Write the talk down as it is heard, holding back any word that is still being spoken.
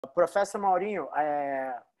Professor Maurinho,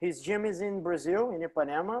 his gym is in Brazil, in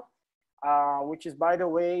Ipanema, which is, by the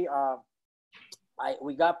way,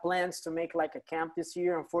 we got plans to make like a camp this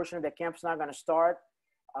year. Unfortunately, the camp's not going to start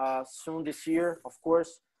soon this year, of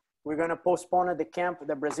course. We're going to postpone the camp,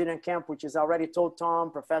 the Brazilian camp, which is already told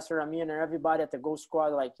Tom, Professor Amin, and everybody at the Go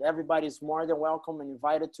Squad, like everybody's more than welcome and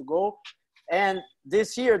invited to go. And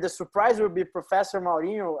this year, the surprise will be Professor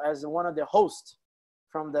Maurinho as one of the hosts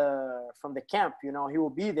from the camp. You know, he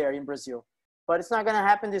will be there in Brazil. But it's not going to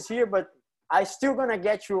happen this year, but I still going to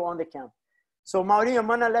get you on the camp. So Maurinho, I'm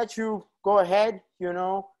going to let you go ahead, you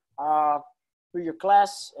know, with your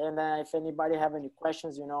class. And if anybody have any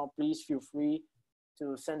questions, you know, please feel free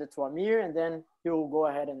to send it to Amir, and then he'll go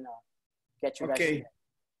ahead and get you guys.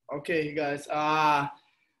 Okay, guys.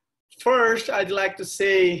 First, I'd like to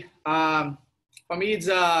say, for me, it's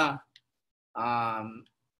a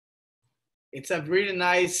really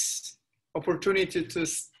nice opportunity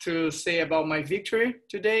to say about my victory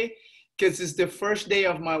today, because it's the first day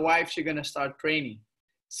of my wife. She's gonna start training.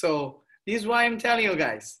 So this is why I'm telling you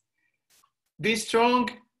guys, be strong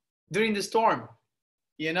during the storm.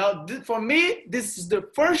 You know, for me, this is the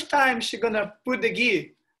first time she's gonna put the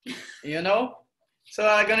gi, you know? So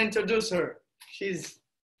I'm gonna introduce her. She's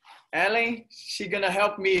Ellen. She's gonna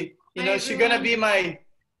help me. You know, she's gonna be my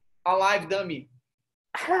alive dummy.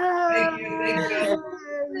 Thank you.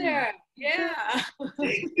 Yeah.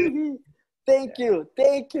 Thank you.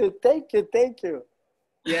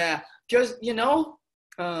 Yeah, because, you know,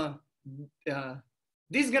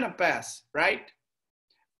 this is gonna pass, right?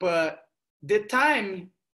 But the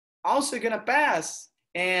time also gonna pass,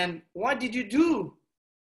 and what did you do,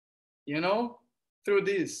 you know, through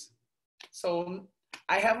this? So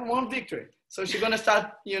I have one victory. So she's gonna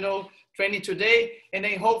start, you know, training today, and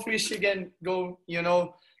then hopefully she can go, you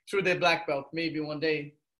know, through the black belt maybe one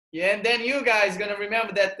day. Yeah, and then you guys gonna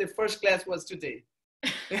remember that the first class was today,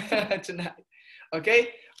 tonight.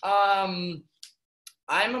 Okay. I'm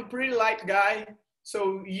a pretty light guy,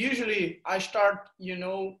 so usually I start, you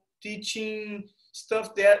know, teaching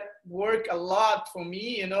stuff that work a lot for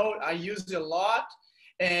me. You know, I use it a lot,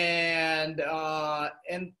 and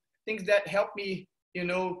things that help me, you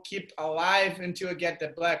know, keep alive until I get the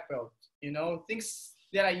black belt. You know, things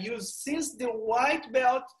that I use since the white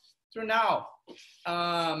belt through now.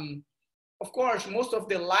 Of course, most of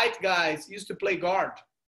the light guys used to play guard.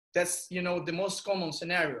 That's, you know, the most common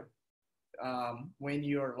scenario when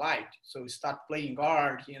you're light. So you start playing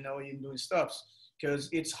guard, you know, you do stuff, because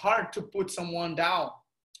it's hard to put someone down.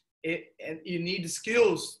 And you need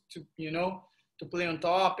skills to, you know, to play on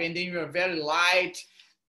top, and then you're very light.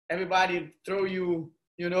 Everybody throw you,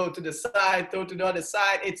 you know, to the side, throw to the other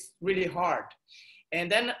side. It's really hard. And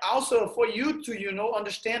then also for you to, you know,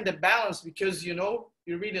 understand the balance, because, you know,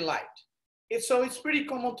 you're really light. So it's pretty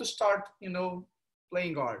common to start, you know,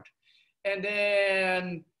 playing guard. And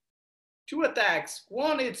then 2 attacks.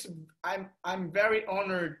 One, it's I'm very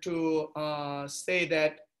honored to say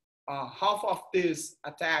that half of this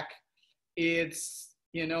attack, it's,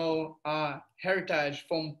 you know, heritage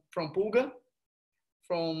from Pulga,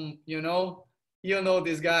 from, you know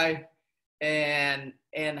this guy, and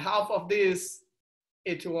half of this,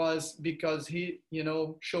 it was because he, you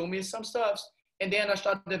know, showed me some stuff, and then I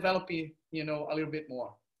started developing, you know, a little bit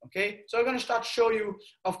more. Okay, so I'm gonna start show you.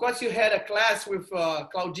 Of course, you had a class with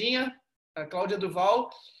Claudia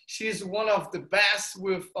Duval. She's one of the best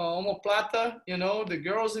with omoplata, you know, the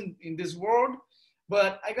girls in this world.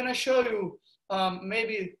 But I'm gonna show you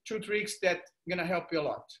maybe 2 tricks that are gonna help you a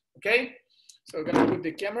lot. Okay, so we're gonna put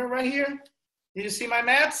the camera right here. Did you see my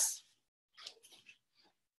mats?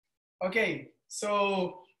 Okay,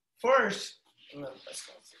 so first,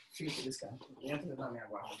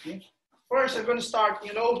 first I'm gonna start,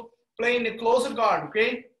 you know, playing the closer guard.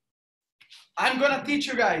 Okay, I'm gonna teach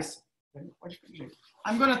you guys.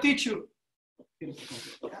 I'm gonna teach you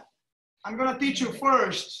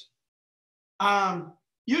first.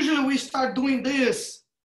 Usually we start doing this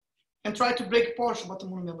and try to break posture,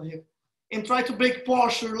 and try to break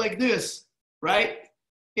posture like this, right?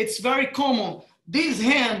 It's very common. This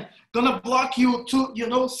hand gonna block you to, you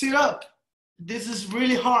know, sit up. This is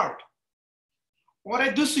really hard. What I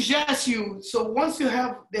do suggest you, so once you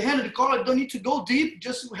have the hand in the collar, don't need to go deep,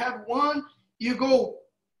 just have one, you go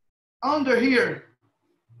under here,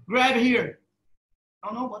 grab here.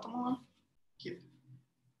 Oh no, bottom on.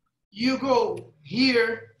 You go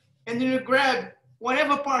here, and then you grab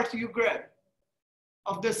whatever part you grab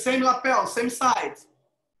of the same lapel, same side.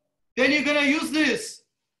 Then you're gonna use this.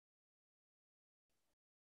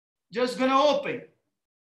 Just gonna open.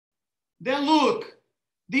 Then look,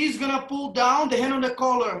 this is gonna pull down, the hand on the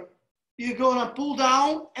collar you're gonna pull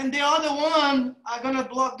down, and the other one are gonna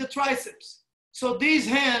block the triceps. So this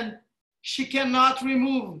hand, she cannot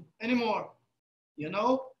remove anymore, you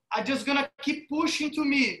know? I'm just gonna keep pushing to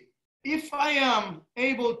me. If I am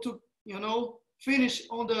able to, you know, finish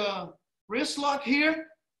on the wrist lock here,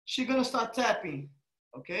 she's gonna start tapping,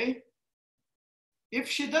 okay? If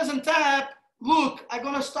she doesn't tap, look, I'm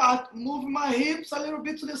gonna start moving my hips a little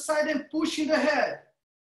bit to the side and pushing the head.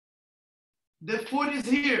 The foot is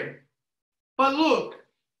here. But look,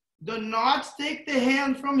 do not take the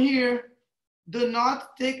hand from here. Do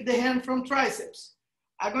not take the hand from triceps.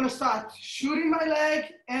 I'm gonna start shooting my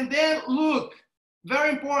leg and then look,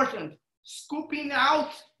 very important, scooping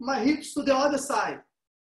out my hips to the other side.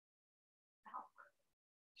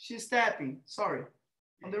 She's tapping, sorry,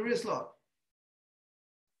 on the wrist lock.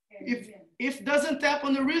 If doesn't tap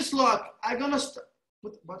on the wrist lock, I'm gonna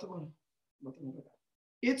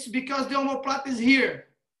it's because the omoplata is here.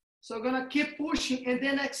 So I'm gonna keep pushing and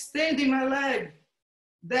then extending my leg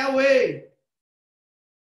that way.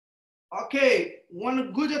 Okay,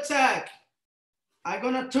 one good attack. I'm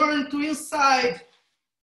gonna turn to inside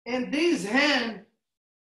and this hand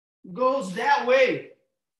goes that way.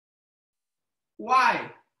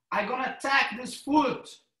 Why? I'm gonna attack this foot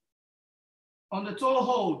on the toe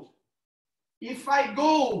hold. If I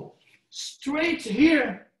go straight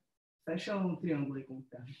here, fecha triângulo aí com o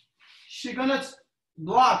pé. She's gonna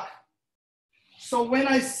block. So when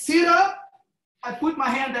I sit up, I put my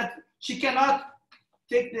hand that she cannot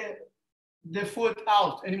take the foot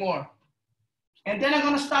out anymore. And then I'm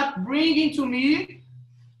gonna start bringing to me,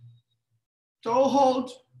 toe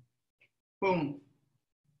hold, boom.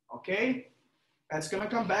 Okay, that's gonna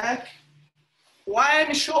come back. Why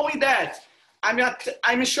I'm showing that?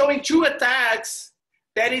 I'm showing two attacks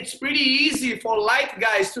that it's pretty easy for light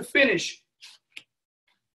guys to finish.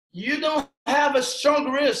 You don't have a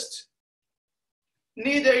strong wrist,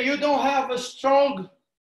 neither you don't have a strong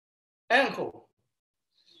ankle.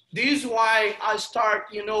 This is why I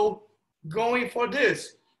start, you know, going for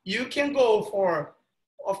this. You can go for,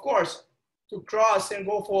 of course, to cross and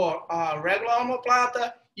go for regular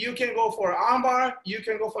omoplata. You can go for armbar. You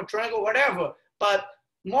can go for triangle, whatever. But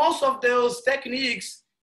most of those techniques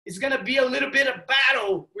is gonna be a little bit of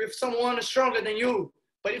battle with someone stronger than you.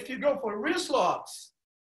 But if you go for wrist locks,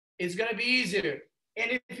 it's gonna be easier.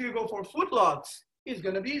 And if you go for foot locks, it's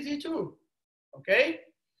gonna be easy too, okay?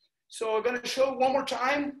 So I'm gonna show one more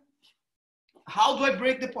time. How do I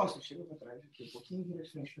break the posture?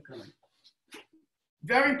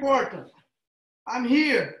 Very important. I'm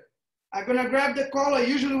here. I'm gonna grab the collar.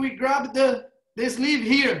 Usually we grab the sleeve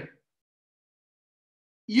here.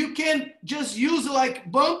 You can just use like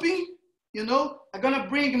bumping, you know. I'm gonna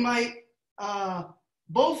bring my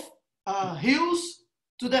both heels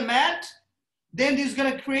to the mat. Then this is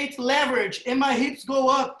gonna create leverage and my hips go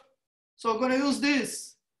up. So I'm gonna use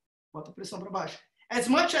this. Bota a pressão para baixo. As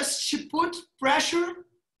much as she put pressure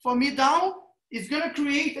for me down, it's gonna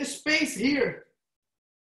create a space here.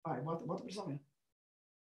 All right, bota a pressão mesmo.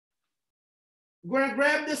 We're gonna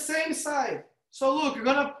grab the same side. So look, you're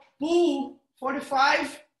gonna pull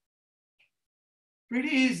 45, pretty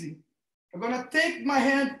easy. I'm gonna take my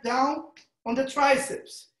hand down on the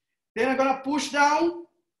triceps. Then I'm gonna push down.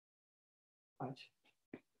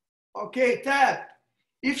 Okay, tap.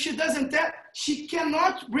 If she doesn't tap, she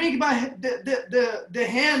cannot bring the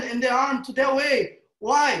hand and the arm to that way.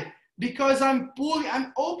 Why? Because I'm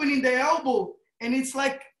opening the elbow and it's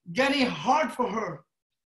like getting hard for her.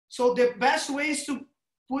 So the best way is to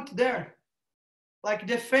put there, like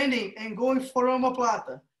defending and going for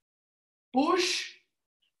omoplata. Push,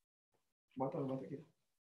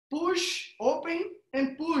 push, open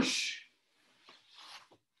and push.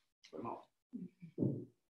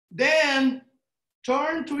 Then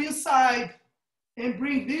turn to inside and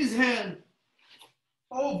bring this hand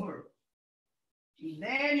over.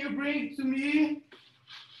 Then you bring to me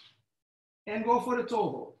and go for the toe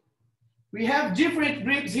hold. We have different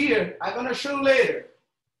grips here. I'm gonna show later.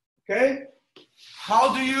 Okay?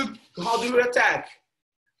 How do you attack?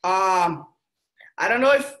 I don't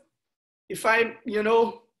know if I, you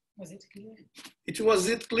know, was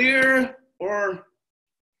it clear or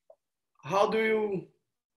how do you?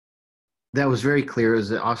 That was very clear. It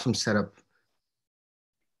was an awesome setup.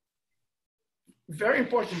 Very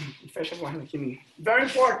important. Fecha a guarda aqui em mim. Very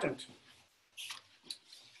important.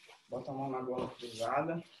 Bota a mão na gola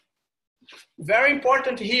cruzada. Very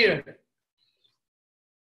important here.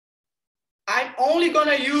 I'm only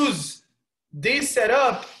gonna use this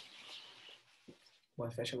setup.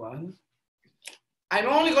 Fecha a guarda. I'm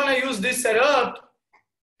only gonna use this setup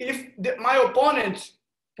if my opponent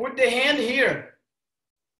put the hand here.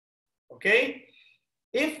 okay?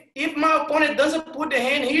 If my opponent doesn't put the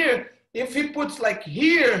hand here, if he puts like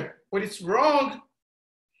here, when it's wrong,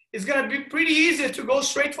 it's gonna be pretty easy to go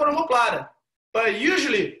straight for omoplata. But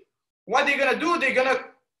usually, what they're gonna do, they're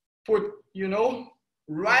gonna put, you know,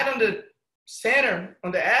 right on the center,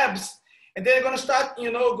 on the abs, and they're gonna start,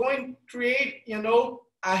 you know, going create, you know,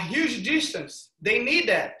 a huge distance. They need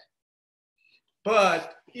that.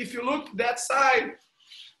 But if you look that side,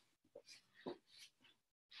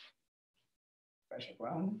 fecha a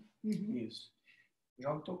guarda. Isso.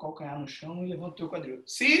 Joga o teu calcanhar no chão e levanta o teu quadril.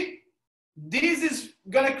 See? This is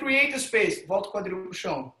gonna create a space. Volta o quadril pro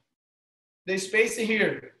chão. The space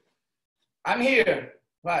here. I'm here.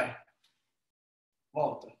 Vai.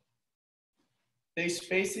 Volta. The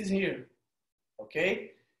space is here.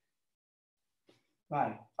 Ok?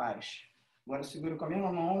 Vai, faz. Agora segura com a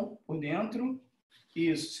mesma mão por dentro.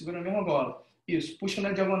 Isso, segura a mesma bola. Isso, puxa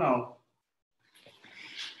na diagonal.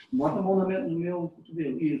 Bota a mão no meu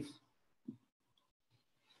cotovelo. Isso.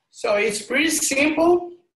 So it's pretty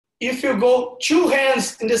simple if you go two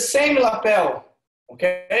hands in the same lapel.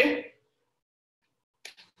 Okay?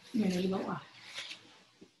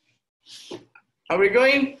 Are we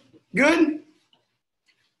going good?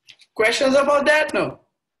 Questions about that? No.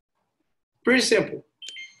 Pretty simple.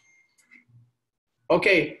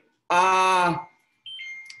 Okay. I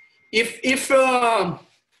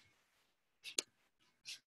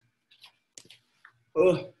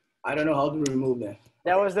don't know how to remove that.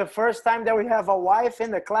 That was the first time that we have a wife in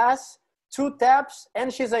the class, 2 taps,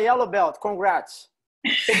 and she's a yellow belt. Congrats.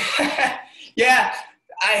 Yeah,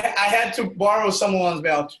 I had to borrow someone's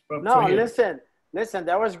belt. No, listen,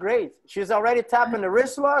 that was great. She's already tapping the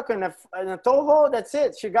wrist lock and the toe hold. That's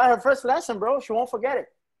it. She got her first lesson, bro. She won't forget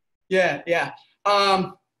it. Yeah.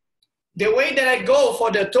 The way that I go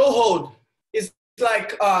for the toe hold is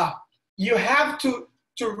like you have to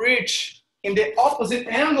reach in the opposite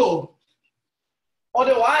angle.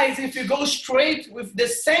 Otherwise, if you go straight with the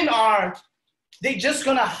same arm, they're just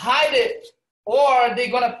gonna hide it, or they're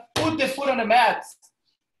gonna put the foot on the mat,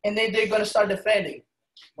 and then they're gonna start defending.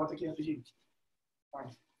 Bota aqui rapidinho.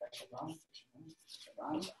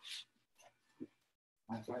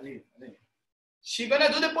 She's gonna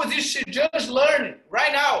do the position. She just learning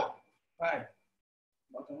right now. Vai.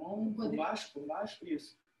 Bota a mão por baixo,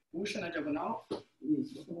 isso. Puxa na diagonal.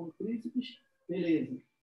 Isso. Bota a mão no tríceps. Beleza.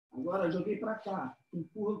 Agora eu joguei pra cá.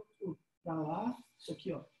 Empurra pra lá. Isso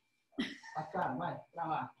aqui, ó. Pra cá, vai. Pra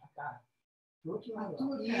lá, pra cá. Do outro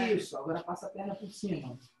lado. Isso. Agora passa a perna por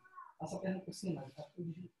cima. Passa a perna por cima. Tá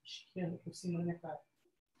tudo de esquerda por cima da minha cara.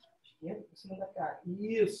 Esquerda por cima da cara.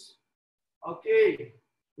 Isso. Ok.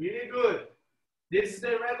 Really good. This is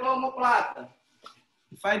the regular omoplata.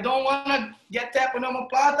 If I don't want to get tapped on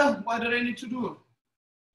omoplata, what do I need to do?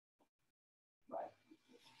 Vai.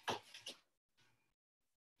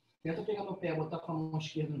 Tenta pegar no pé, botar com a mão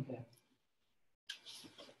esquerda no pé.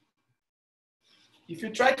 If you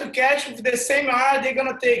try to catch with the same arm, they're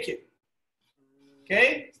gonna take it.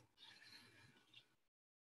 Okay?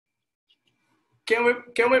 Can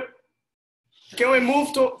we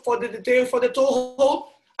move for the detail for the toe hold?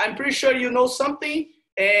 I'm pretty sure you know something,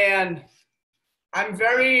 and I'm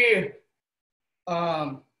very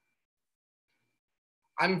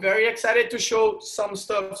excited to show some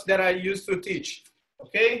stuff that I used to teach.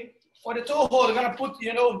 Okay, for the toe hold, I'm gonna put,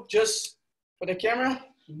 just for the camera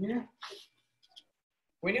here.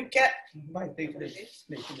 When you get,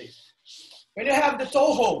 when you have the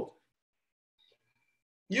toe hold,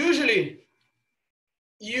 usually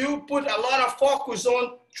you put a lot of focus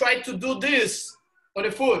on trying to do this on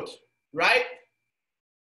the foot, right?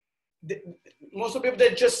 Most of the people,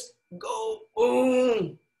 they just go,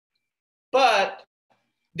 boom. But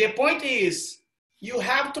the point is, you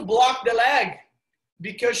have to block the leg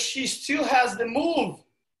because she still has the move.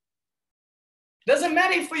 Doesn't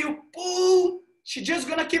matter if you pull, she's just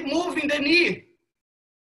gonna keep moving the knee,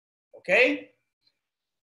 okay?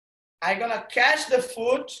 I'm gonna catch the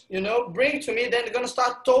foot, bring it to me, then I'm gonna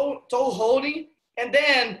start toe holding, and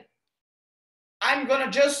then I'm gonna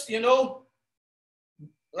just,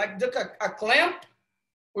 like a clamp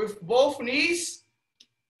with both knees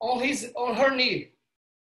on her knee.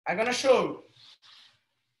 I'm gonna show you.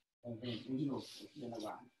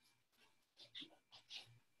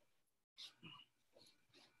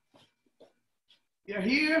 You're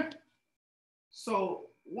here, so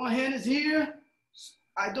one hand is here.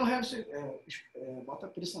 I don't have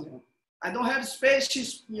I don't have space.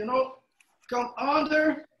 She's, come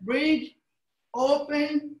under, bring,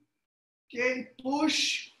 open, okay,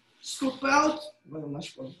 push, scoop out.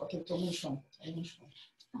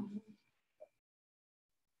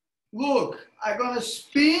 Look, I'm gonna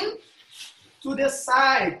spin to the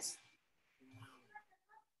side.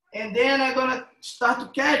 And then I'm gonna start to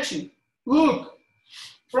catch it. Look,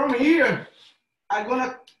 from here, I'm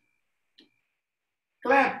gonna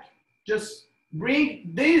clamp. Just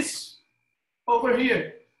bring this over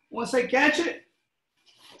here. Once I catch it,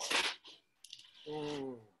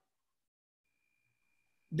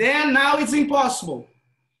 then now it's impossible.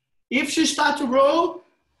 If she starts to roll,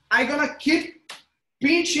 I'm gonna keep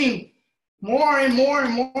pinching more and more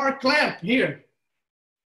and more clamp here.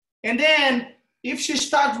 And then if she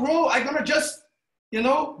starts roll, I'm gonna just, you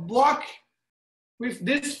know, block with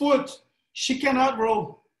this foot. She cannot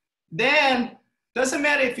roll. Then, doesn't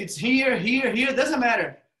matter if it's here, here, here, doesn't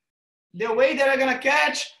matter. The way that I'm gonna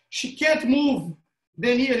catch, she can't move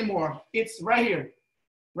the knee anymore. It's right here,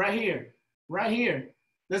 right here, right here.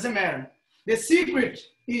 Doesn't matter. The secret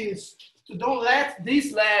is to don't let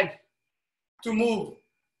this leg to move.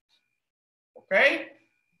 Okay?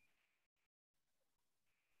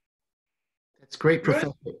 That's great, Good.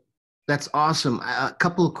 Professor. That's awesome. A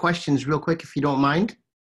couple of questions real quick, if you don't mind.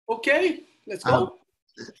 Okay, let's go.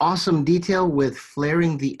 Awesome detail with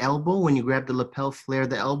flaring the elbow. When you grab the lapel, flare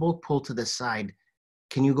the elbow, pull to the side.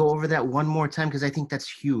 Can you go over that one more time? Because I think that's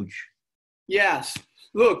huge. Yes.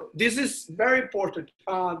 Look, this is very important.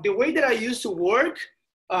 The way that I used to work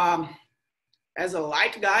as a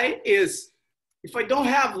light guy is if I don't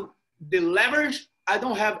have the leverage, I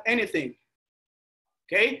don't have anything.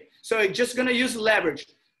 Okay? So I'm just going to use leverage.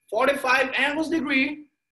 45 angles degree.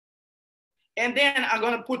 And then I'm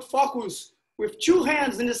going to put focus with two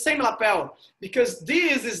hands in the same lapel. Because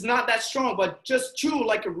this is not that strong, but just two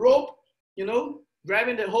like a rope, you know,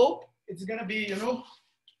 grabbing the rope. It's going to be, you know,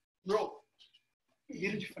 rope.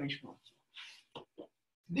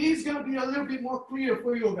 This is going to be a little bit more clear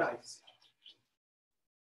for you guys.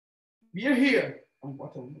 We are here.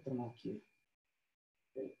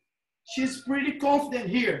 She's pretty confident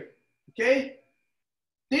here, okay?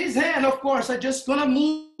 This hand, of course, I'm just going to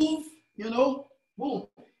move, you know, boom.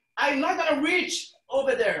 I'm not going to reach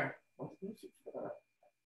over there.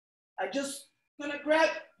 I just going to grab,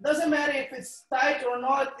 doesn't matter if it's tight or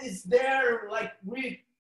not, it's there, like,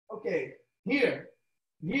 okay, here.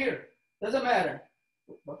 Here, doesn't matter.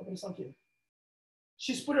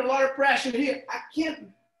 She's putting a lot of pressure here. I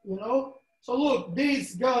can't, you know. So look,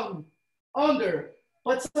 this goes under,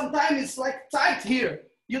 but sometimes it's like tight here.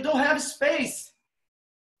 You don't have space.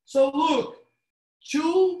 So look,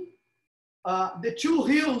 the two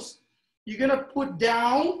heels, you're gonna put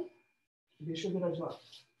down.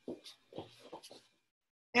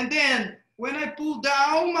 And then when I pull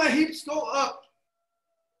down, my hips go up.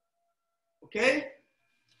 Okay?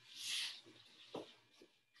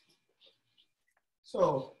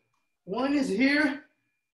 So one is here.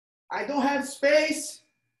 I don't have space.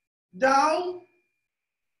 Down.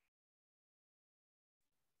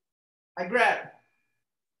 I grab.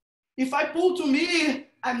 If I pull to me,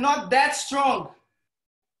 I'm not that strong.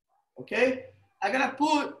 Okay? I'm gonna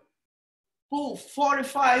pull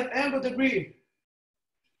 45 angle degree.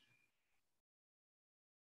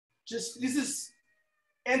 Just this is,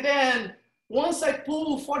 and then once I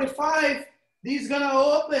pull 45, this is gonna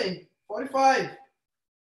open 45.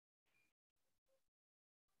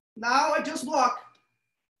 Now I just block.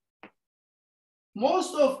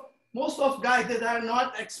 Most of guys that are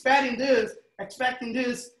not expecting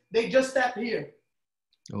this, they just tap here.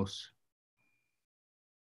 Yes.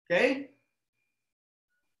 Okay?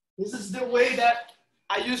 This is the way that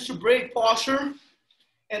I used to break posture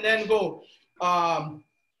and then go.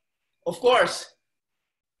 Of course,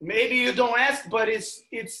 maybe you don't ask, but it's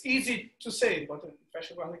easy to say.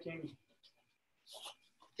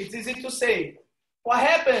 It's easy to say. What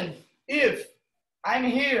happened if I'm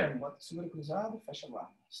here?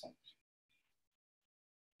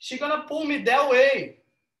 She's gonna pull me that way.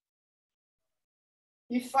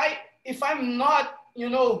 If I'm not, you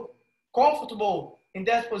know, comfortable in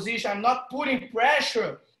that position, I'm not putting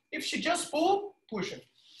pressure. If she just push it.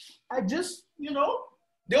 I just, you know,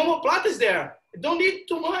 the omoplata is there. You don't need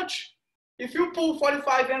too much. If you pull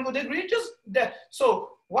 45 angle degree, just that.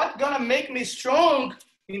 So what's gonna make me strong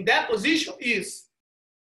in that position is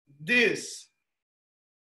this.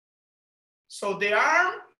 So the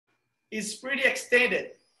arm is pretty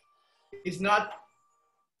extended. It's not,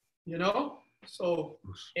 you know, so,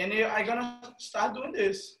 and I'm gonna start doing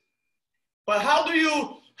this. But how do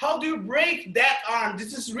you break that arm?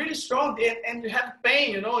 This is really strong and you have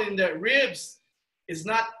pain, you know, in the ribs. It's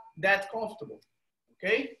not that comfortable,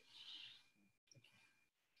 okay?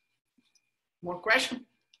 More question?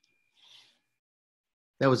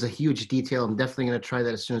 That was a huge detail. I'm definitely going to try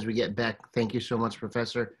that as soon as we get back. Thank you so much,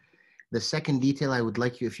 Professor. The second detail I would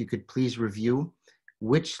like you, if you could please review,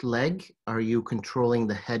 which leg are you controlling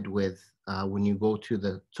the head with when you go to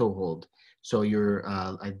the toe hold? So your,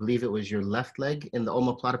 I believe it was your left leg in the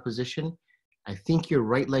omoplata position. I think your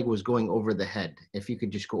right leg was going over the head. If you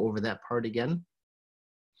could just go over that part again.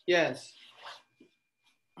 Yes.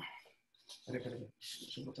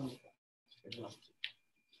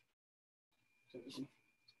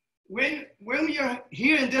 When you're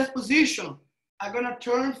here in this position, I'm gonna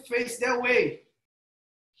turn face that way.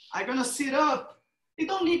 I'm gonna sit up. You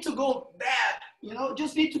don't need to go that, you know,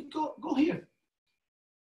 just need to go here.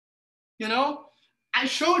 You know, I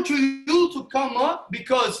showed to you to come up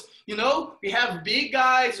because, you know, we have big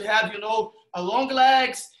guys, we have, you know, long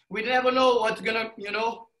legs. We never know what's gonna, you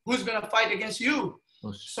know, who's gonna fight against you.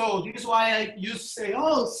 So this is why I used to say,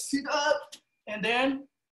 oh, sit up. And then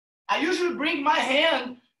I usually bring my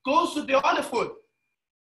hand close to the other foot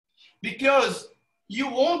because you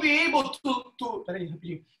won't be able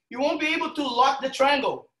you won't be able to lock the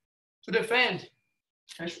triangle to defend.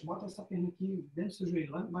 Bota essa perna aqui dentro do seu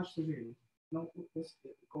joelho, lá embaixo do seu joelho. Não,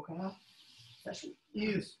 colocar. Fecha.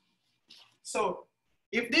 Isso. So,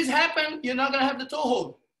 if this happens, you're not gonna have the toe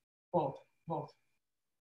hold. Both.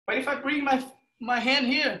 But if I bring my hand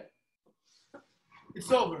here,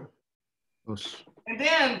 it's over. And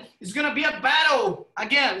then it's gonna be a battle.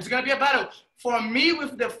 Again, it's gonna be a battle. For me,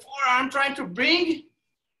 with the forearm, trying to bring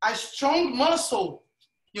a strong muscle,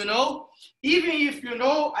 you know, even if, you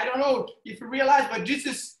know, I don't know if you realize, but this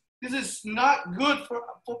is not good for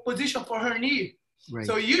position for her knee. Right.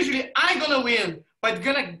 So usually I'm gonna win, but it's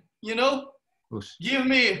gonna, you know, give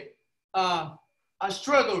me a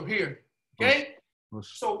struggle here. Okay.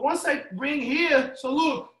 So once I bring here, so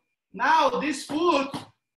look, now this foot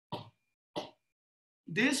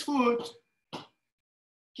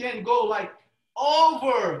can go like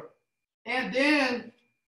over, and then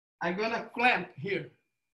I'm gonna clamp here.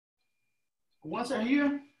 Once I'm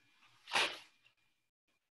here,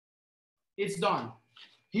 it's done.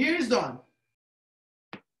 Here is done.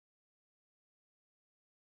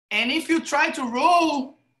 And if you try to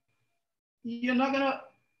roll, you're not gonna,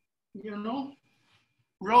 you know,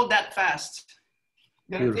 roll that fast.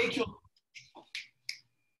 It's gonna take you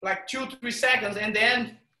like 2-3 seconds, and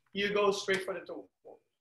then you go straight for the toe.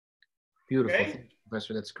 Beautiful, okay?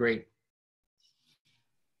 Professor. That's great.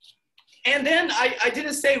 And then I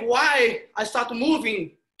didn't say why I started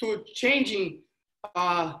moving to changing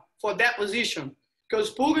for that position.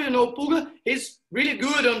 Because Puga, you know, Puga is really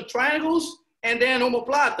good on triangles and then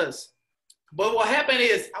omoplatas. But what happened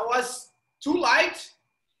is I was too light,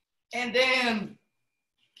 and then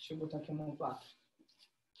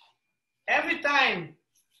every time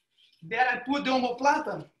that I put the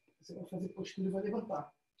omoplata,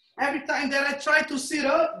 every time that I try to sit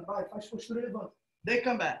up, they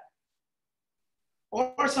come back.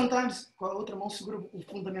 Or sometimes, com a outra mão segura o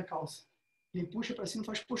fundo da minha calça. E puxa para cima,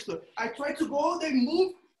 faz postura. I try to go, they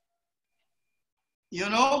move. You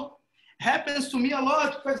know, happens to me a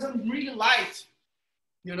lot because I'm really light.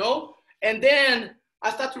 You know, and then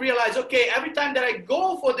I start to realize, okay, every time that I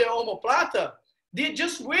go for the omoplata, they're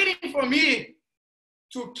just waiting for me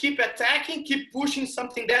to keep attacking, keep pushing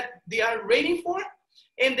something that they are waiting for,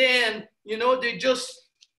 and then, you know, they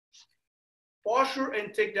just posture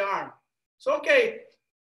and take the arm. So, okay,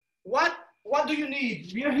 what do you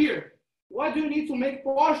need? We are here. What do you need to make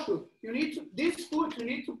posture? You need to, this foot, you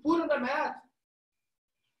need to put on the mat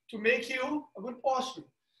to make you a good posture.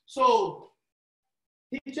 So,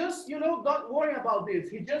 he just, you know, don't worry about this.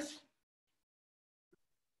 He just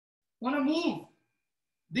want to move.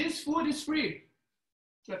 This foot is free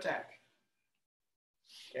to attack.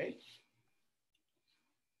 Okay?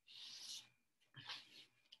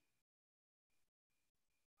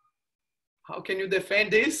 How can you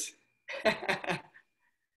defend this?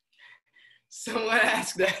 Someone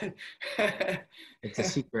asked that. It's a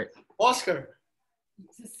secret. Oscar.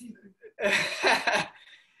 It's a secret.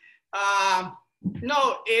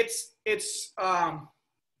 No, it's how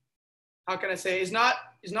can I say? It's not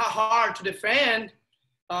hard to defend,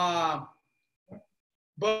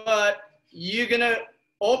 but you're gonna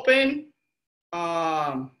open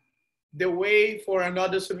the way for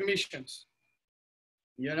another submissions.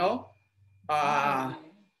 You know,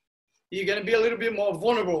 you're gonna be a little bit more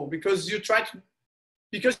vulnerable because you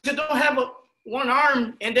don't have one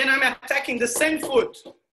arm, and then I'm attacking the same foot.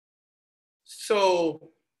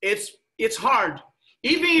 So it's hard.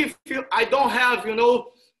 Even if I don't have, you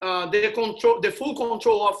know, the full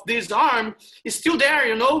control of this arm, it's still there,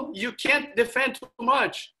 you know. You can't defend too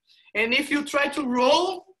much. And if you try to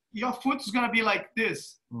roll, your foot is gonna be like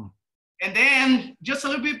this. And then just a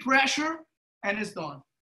little bit pressure, and it's done.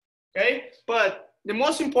 okay? But the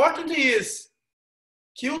most important is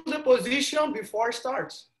kill the position before it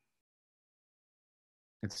starts.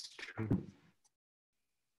 That's true.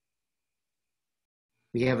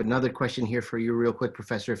 We have another question here for you real quick,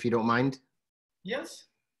 Professor, if you don't mind. Yes.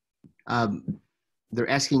 They're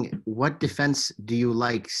asking, what defense do you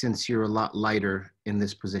like since you're a lot lighter in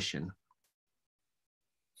this position?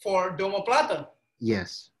 For the omoplata?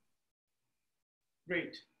 Yes.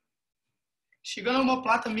 Great. She gonna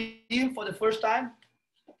omoplata me for the first time?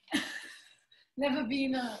 Never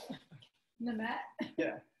been in a mat.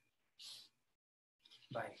 Yeah.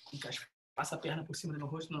 Vai, encaixa. Passa a perna por cima do meu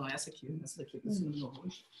rosto. Não, essa aqui. Essa daqui por cima do meu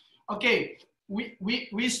rosto. Okay,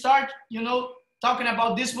 we start, you know, talking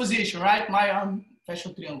about this position, right? My arm, fecha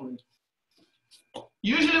o triângulo.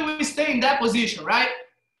 Usually we stay in that position, right?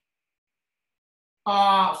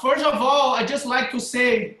 First of all, I just like to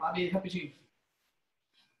say, rapidinho,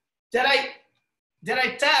 that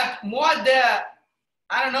I tap more than,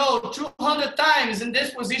 I don't know, 200 times in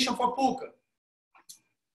this position for pulka.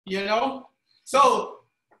 You know? So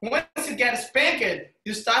once you get spanked,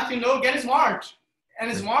 you start, you know, getting smart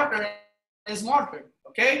and smarter and smarter,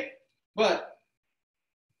 okay? But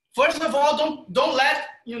first of all, don't let,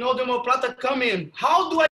 you know, the omoplata come in. How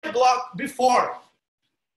do I block before?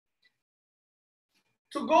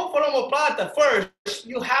 To go for omoplata, first,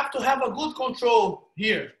 you have to have a good control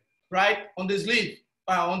here, right? On the sleeve,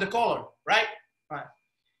 on the collar, right? Right.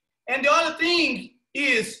 And the other thing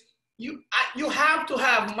is you have to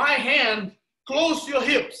have my hand close to your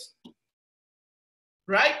hips,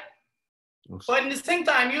 right? Yes. But at the same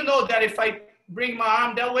time, you know that if I bring my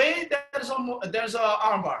arm that way, there's a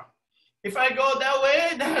arm bar. If I go that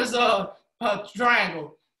way, there's a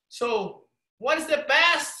triangle. So what is the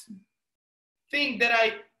best thing that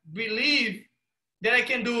I believe that I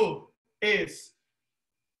can do is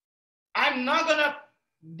I'm not gonna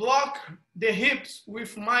block the hips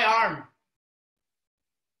with my arm.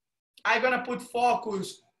 I'm gonna put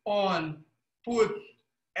focus on put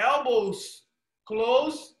elbows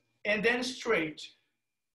close and then straight.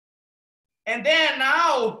 And then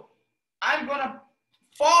now I'm gonna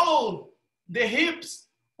follow the hips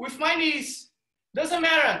with my knees. Doesn't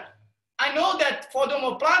matter. I know that for the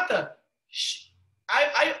omoplata,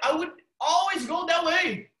 I would always go that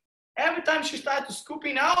way. Every time she starts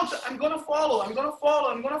scooping out, I'm gonna follow, I'm gonna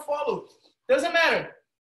follow, I'm gonna follow. Doesn't matter.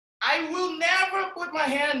 I will never put my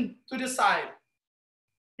hand to the side.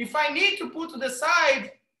 If I need to put to the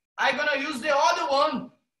side, I'm gonna use the other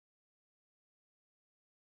one.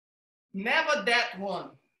 Never that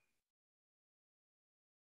one.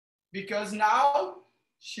 Because now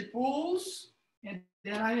she pulls and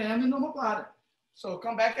then I am in omoplata. So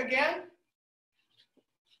come back again.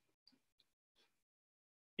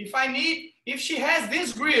 If she has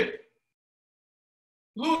this grip,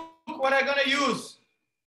 look what I'm gonna use.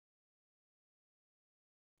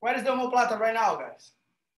 Where is the omoplata right now, guys?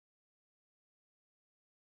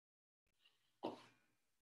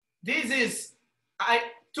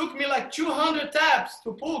 Took me like 200 taps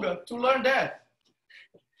to pulga to learn that.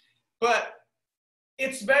 But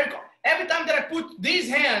it's every time that I put this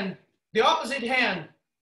hand, the opposite hand,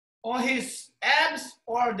 on his abs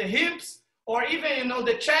or the hips, or even, you know,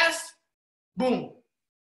 the chest, boom.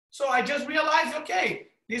 So I just realized, okay,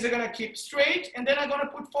 these are gonna keep straight, and then I'm gonna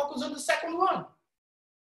put focus on the second one.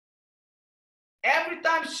 Every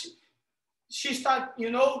time she start, you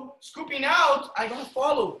know, scooping out, I'm gonna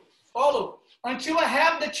follow, until I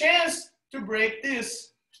have the chance to break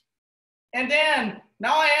this. And then,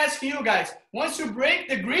 now I ask you guys, once you break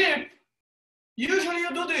the grip, usually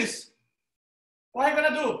you do this. What are you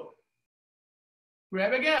gonna do?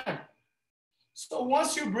 Grab again. So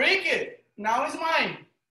once you break it, now it's mine.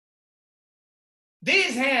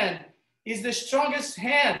 This hand is the strongest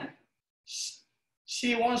hand.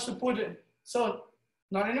 She wants to put it, so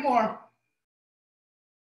not anymore.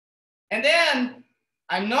 And then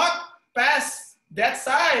I'm not past that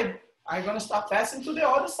side. I'm gonna start passing to the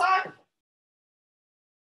other side.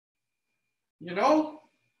 You know,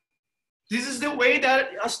 this is the way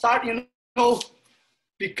that I start, you know,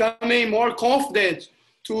 becoming more confident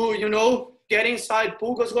to, you know, get inside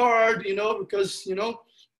Pulga's guard, you know, because, you know,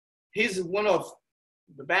 he's one of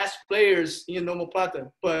the best players in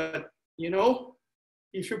omoplata. But, you know,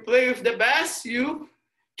 if you play with the best, you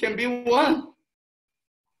can be one.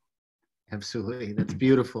 Absolutely. That's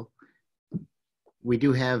beautiful. We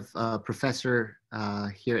do have a professor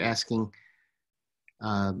here asking,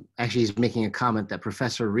 actually he's making a comment that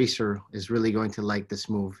Professor Reeser is really going to like this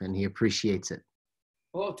move and he appreciates it.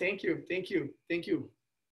 Oh, thank you. Thank you. Thank you.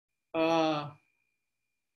 What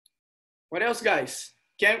else, guys?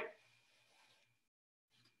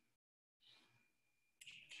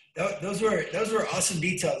 Those were awesome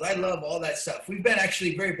details. I love all that stuff. We've been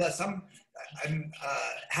actually very blessed. I'm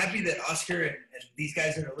happy that Oscar and these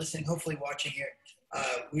guys that are listening, hopefully watching here,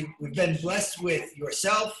 we've been blessed with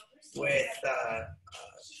yourself, with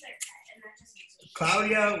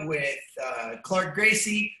Claudia, with Clark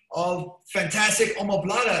Gracie, all fantastic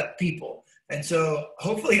omoplata people. And so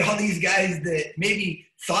hopefully all these guys that maybe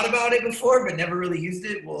thought about it before but never really used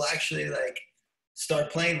it will actually like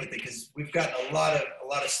start playing with it, because we've gotten a lot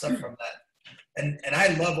of stuff from that. And I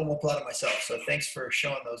love omoplata myself, so thanks for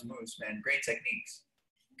showing those moves, man. Great techniques,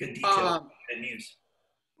 good detail, good news.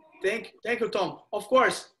 Thank you, Tom. Of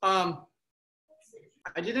course, I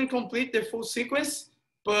didn't complete the full sequence,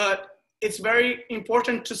 but it's very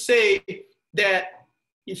important to say that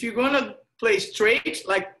if you're gonna play straight,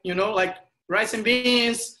 like, you know, like rice and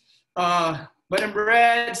beans, button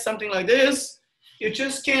bread, something like this, you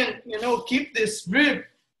just can, you know, keep this grip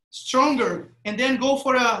stronger and then go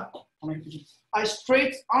for a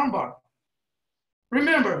straight armbar.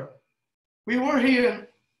 Remember, we were here,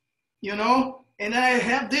 you know, and I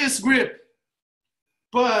have this grip,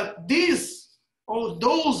 but these or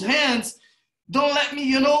those hands don't let me,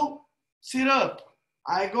 you know, sit up.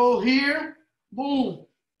 I go here, boom,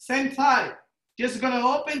 same side. Just gonna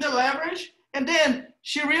open the leverage, and then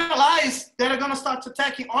she realized that I'm gonna start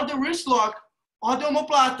attacking on the wrist lock or the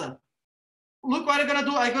omoplata. Look what I'm gonna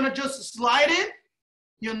do. I'm gonna just slide it,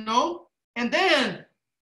 you know, and then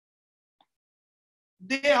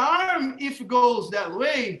the arm, if it goes that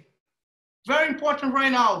way, very important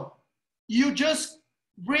right now. You just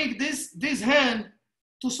bring this hand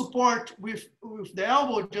to support with the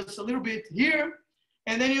elbow just a little bit here,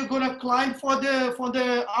 and then you're gonna climb for the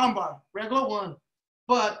armbar, regular one.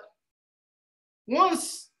 But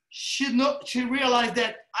once she realized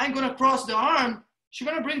that I'm gonna cross the arm, she's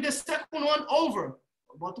gonna bring the second one over,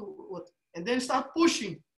 and then start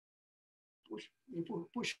pushing,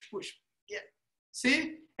 push. Yeah,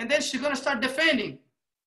 see, and then she's gonna start defending.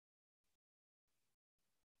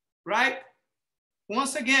 Right?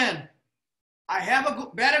 Once again, I have a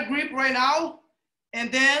better grip right now,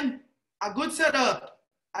 and then a good setup.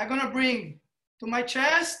 I'm gonna bring to my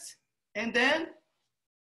chest, and then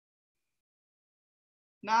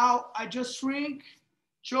now I just shrink,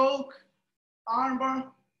 choke,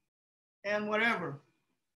 armbar, and whatever.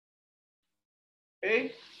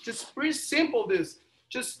 Okay? Just pretty simple this.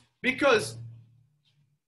 Just because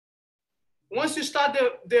once you start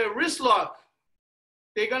the wrist lock,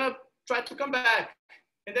 they're gonna try to come back,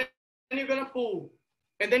 and then you're gonna pull,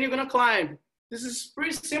 and then you're gonna climb. This is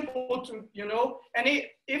pretty simple to, you know, and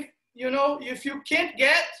if you know, if you can't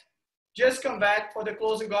get, just come back for the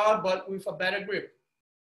closing guard, but with a better grip.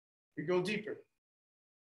 You go deeper,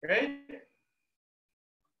 okay?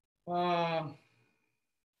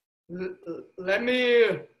 Let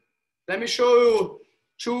me show you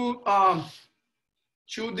two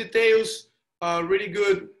details, really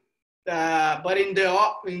good, but in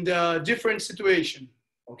the different situation,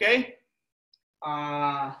 okay?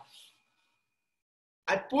 I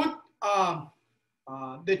put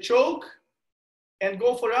the choke and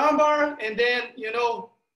go for armbar, and then, you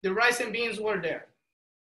know, the rice and beans were there.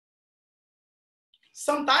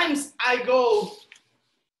 Sometimes I'm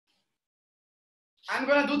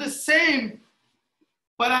gonna do the same,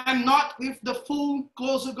 but I'm not with the full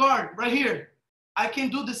closer guard right here. I can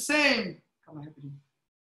do the same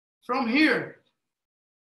from here,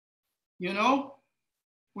 you know,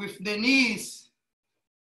 with the knees.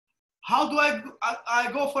 How do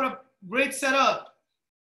I go for a great setup?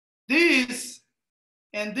 This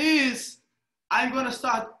and this, I'm gonna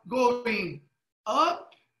start going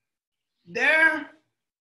up, there,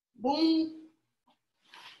 boom.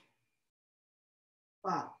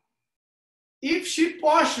 If she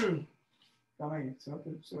posture,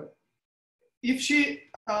 if she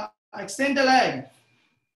extend the leg,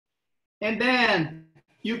 and then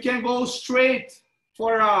you can go straight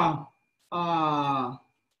for the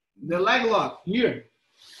leg lock here.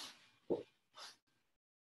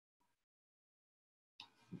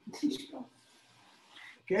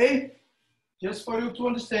 Okay, just for you to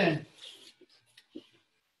understand.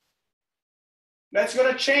 That's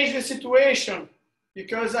gonna change the situation,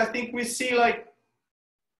 because I think we see like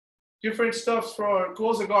different stuff for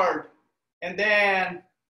closer guard. And then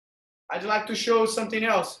I'd like to show something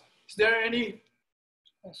else. Is there any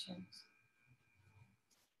questions?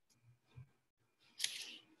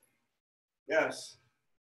 Yes.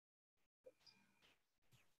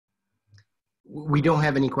 We don't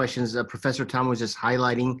have any questions. Professor Tom was just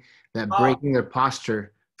highlighting that breaking their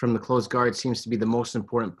posture from the closed guard seems to be the most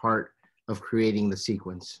important part of creating the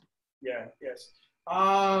sequence. Yeah, yes.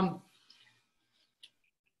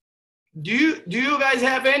 Do you guys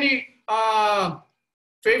have any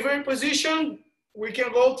favorite position? We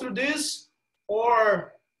can go through this,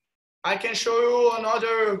 or I can show you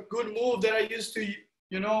another good move that I used to,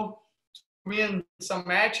 you know, win some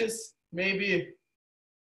matches, maybe.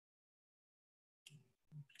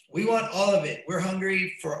 We want all of it. We're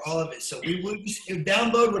hungry for all of it. So we would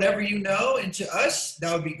download whatever you know into us.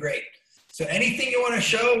 That would be great. So anything you want to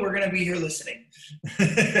show, we're going to be here listening.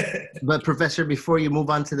 But Professor, before you move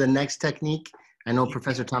on to the next technique, I know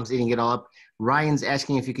Professor Tom's eating it all up. Ryan's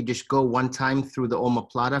asking if you could just go one time through the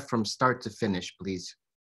omoplata from start to finish, please.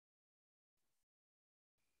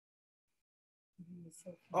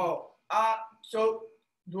 Oh, so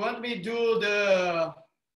do you want me to do the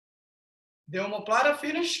omoplata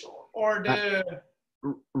finish or the...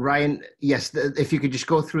 Ryan, yes, if you could just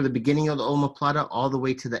go through the beginning of the omoplata all the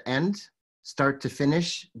way to the end, start to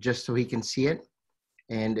finish, just so he can see it.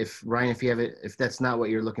 And if Ryan, if you have it, if that's not what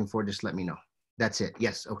you're looking for, just let me know. That's it.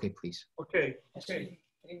 Yes. Okay, please. Okay.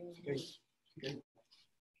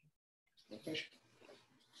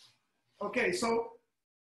 Okay, so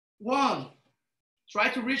 1, try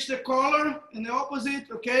to reach the collar in the opposite,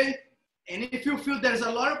 okay? And if you feel there's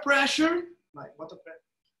a lot of pressure, like what the pressure,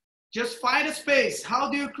 just find a space. How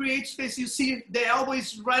do you create space? You see the elbow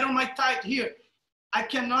is right on my thigh here. I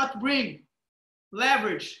cannot bring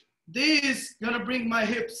leverage. This is gonna bring my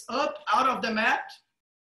hips up out of the mat.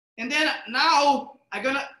 And then now I'm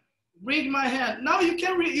gonna bring my hand. Now you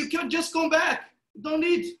can just come back. You don't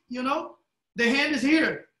need, you know, the hand is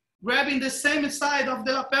here, grabbing the same side of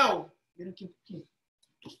the lapel.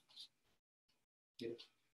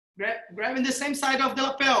 Grabbing the same side of the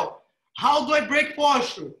lapel. How do I break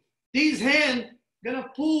posture? This hand gonna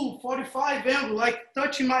pull 45 angle, like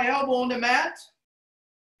touching my elbow on the mat.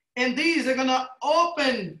 And these are gonna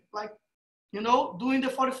open, like, you know, doing the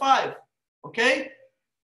 45, okay?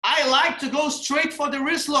 I like to go straight for the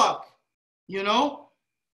wrist lock, you know?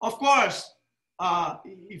 Of course,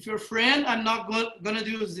 if you're a friend, I'm not gonna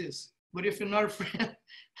use this. But if you're not a friend,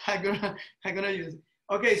 I'm gonna use it.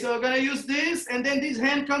 Okay, so I'm gonna use this, and then this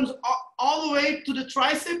hand comes all the way to the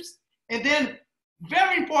triceps, and then,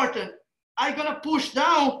 very important, I'm gonna push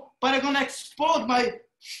down, but I'm gonna expose my,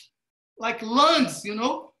 like, lungs, you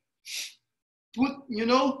know? Put, you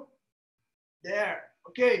know, there,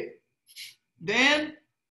 okay. Then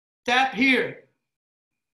tap here.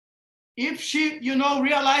 If she, you know,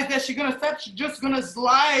 realize that she's gonna tap, she's just gonna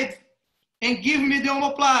slide and give me the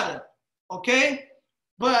omoplata, okay?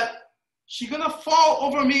 But she's gonna fall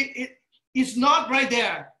over me. It's not right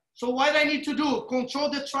there. So what I need to do, control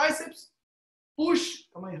the triceps, push.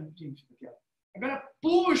 I'm gonna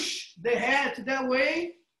push the head that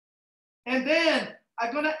way, and then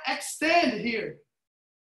I'm gonna extend here.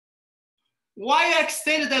 Why I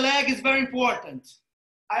extend the leg is very important.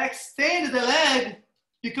 I extend the leg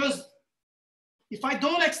because if I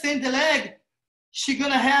don't extend the leg, she's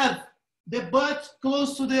gonna have the butt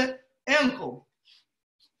close to the ankle.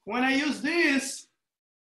 When I use this,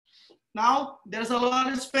 now there's a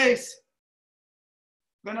lot of space.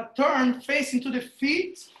 I'm gonna turn facing to the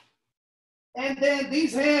feet, and then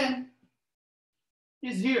this hand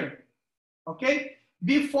is here, okay?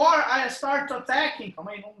 Before I start attacking,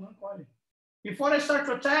 before I start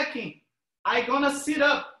attacking, I'm gonna sit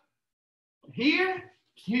up here,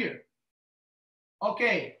 here.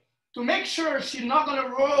 Okay, to make sure she's not gonna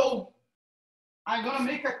roll, I'm gonna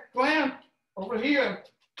make a clamp over here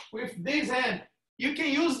with this hand. You can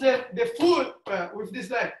use the foot with this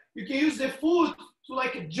leg. You can use the foot to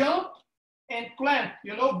like jump and clamp,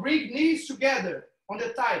 you know, bring knees together on the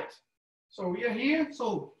tight. So we are here,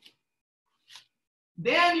 so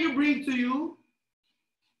then you bring to you,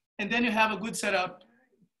 and then you have a good setup.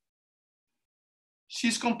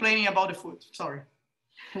 She's complaining about the foot, sorry.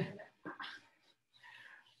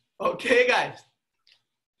 Okay, guys.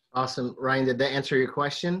 Awesome. Ryan, did that answer your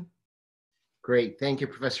question? Great. Thank you,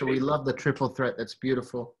 Professor. We love the triple threat. That's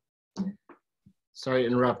beautiful. Sorry to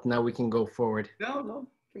interrupt. Now we can go forward. No,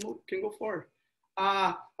 can go forward.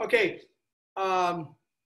 Okay.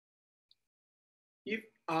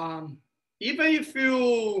 Even if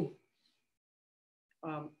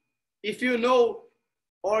you know,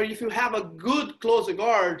 or if you have a good closer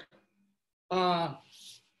guard,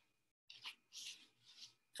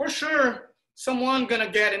 for sure, someone gonna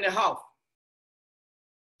get in the half.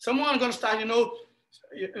 Someone gonna start, you know,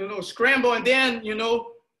 scramble, and then, you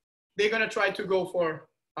know, they're gonna try to go for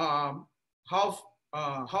half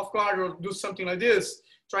guard or do something like this,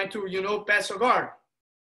 trying to, you know, pass a guard.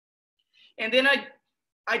 And then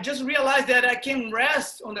I just realized that I can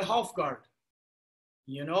rest on the half guard,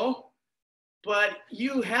 you know, but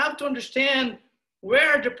you have to understand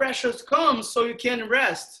where the pressures come so you can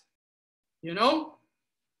rest, you know?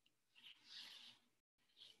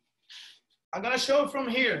 I'm gonna show from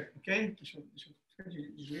here, okay?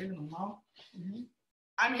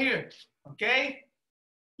 I'm here, okay?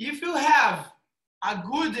 If you have a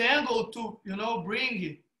good angle to, you know,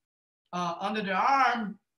 bring under the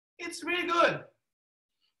arm, it's really good.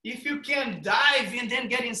 If you can dive and then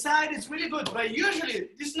get inside, it's really good. But usually,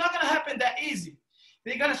 this is not gonna happen that easy.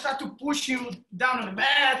 They're gonna start to push you down on the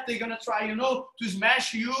mat. They're gonna try, you know, to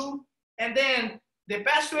smash you. And then the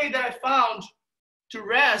best way that I found to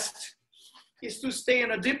rest is to stay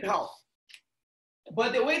in a deep held.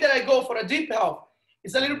 But the way that I go for a deep held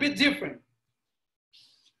is a little bit different.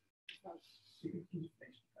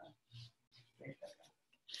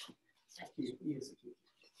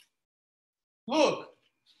 Look,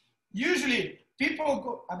 usually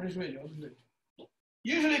people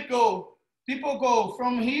go, people go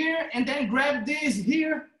from here and then grab this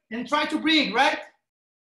here and try to bring, right?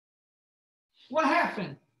 What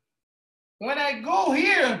happened? When I go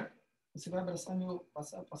here, você vai abraçar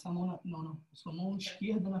passar a mão não, sua mão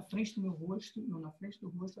esquerda na frente do meu rosto, não, na frente do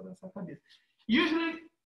rosto, abraçar a cabeça. Usually,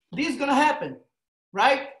 this is gonna happen,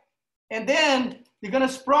 right? And then you're gonna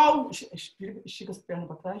sprawl, estica a perna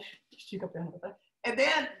para trás, estica a perna para trás, and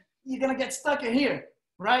then you're gonna get stuck in here,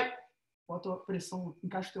 right? Bota a pressão,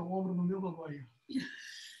 encaixa teu ombro no meu agora.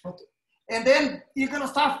 And then you're gonna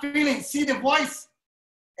start feeling, see the voice,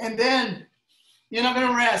 and then you're not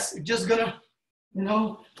gonna rest. You're just gonna, you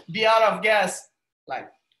know, be out of gas.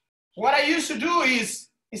 Like, what I used to do is,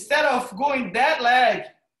 instead of going that leg,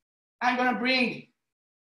 I'm gonna bring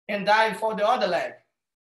and dive for the other leg.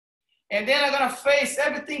 And then I'm gonna face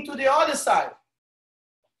everything to the other side.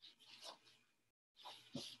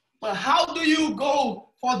 But how do you go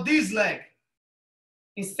for this leg?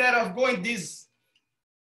 Instead of going this,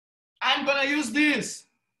 I'm gonna use this.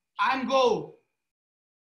 I'm go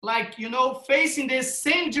like, you know, facing the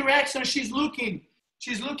same direction she's looking.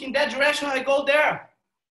 She's looking that direction, I go there.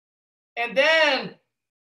 And then,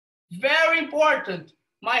 very important,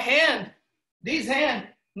 my hand, this hand,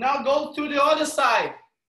 now go to the other side.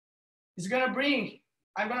 It's gonna bring,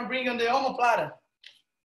 I'm gonna bring on the omoplata.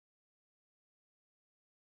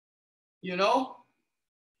 You know?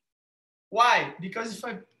 Why? Because if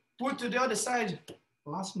I put to the other side,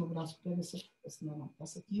 laço meu braço, pega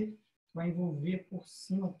essa aqui, vai envolver por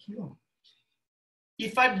cima aqui, ó.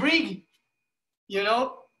 If I bring, you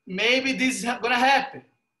know, maybe this is gonna happen.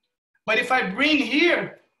 But if I bring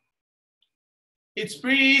here, it's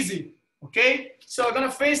pretty easy, okay? So I'm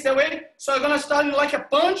gonna face that way. So I'm gonna start like a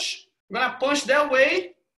punch. I'm gonna punch that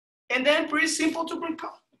way, and then pretty simple to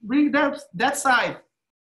bring that side.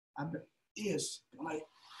 Yes.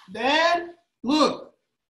 Then look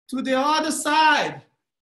to the other side.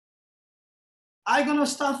 I'm gonna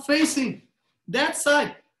start facing that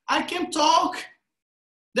side. I can talk.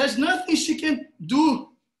 There's nothing she can do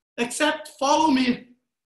except follow me.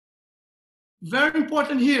 Very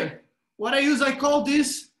important here. What I call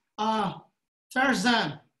this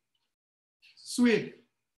Tarzan sweep.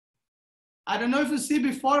 I don't know if you see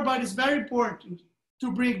before, but it's very important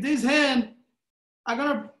to bring this hand. I'm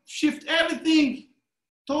gonna shift everything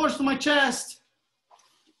towards my chest.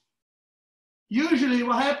 Usually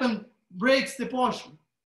what happens breaks the posture.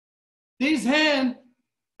 This hand,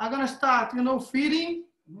 I'm gonna start, you know, feeding,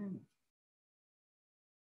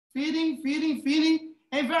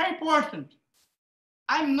 and very important,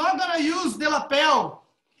 I'm not gonna use the lapel.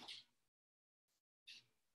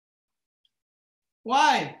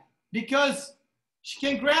 Why? Because she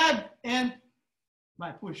can grab and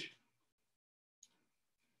push.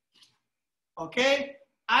 Okay?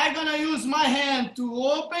 I'm gonna use my hand to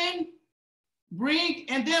open, bring,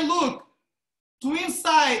 and then look. To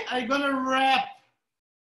inside, I'm gonna wrap.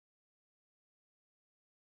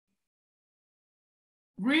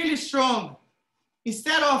 Really strong.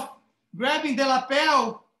 Instead of grabbing the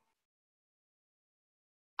lapel,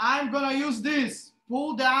 I'm gonna use this.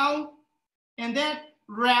 Pull down and then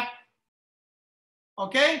wrap.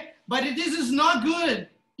 Okay? But this is not good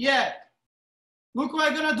yet. Look what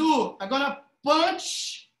I'm gonna do. I'm gonna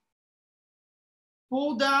punch,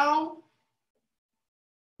 pull down,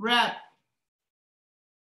 wrap.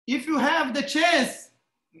 If you have the chance,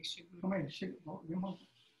 if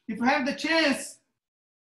you have the chance,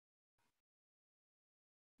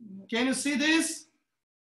 can you see this?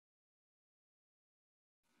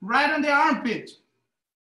 Right on the armpit.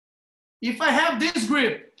 If I have this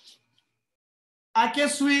grip, I can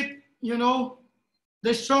sweep, you know,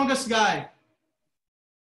 the strongest guy.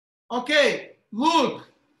 Okay, look,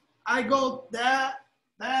 I go that,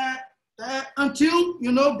 until,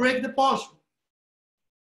 you know, break the posture.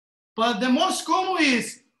 But the most common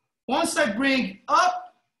is once I bring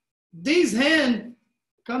up, this hand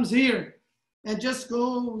comes here and just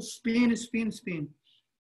go spin, spin, spin.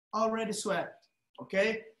 Already sweat,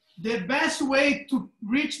 okay? The best way to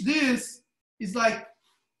reach this is like,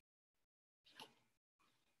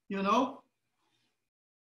 you know?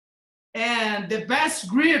 And the best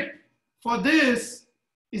grip for this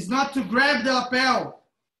is not to grab the lapel,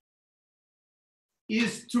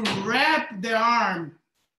 is to wrap the arm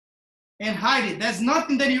and hide it. There's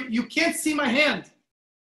nothing that you can't see my hand.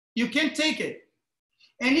 You can't take it.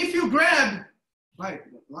 And if you grab, like,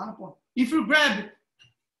 if you grab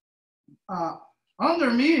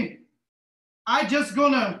under me, I just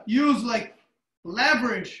gonna use like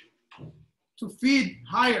leverage to feed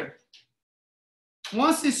higher.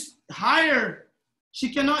 Once it's higher,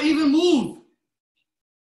 she cannot even move.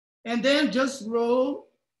 And then just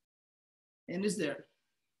roll, and it's there.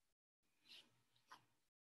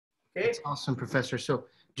 Okay. That's awesome, Professor. So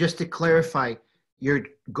just to clarify, you're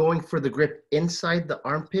going for the grip inside the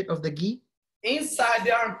armpit of the gi? Inside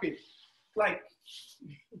the armpit. Like,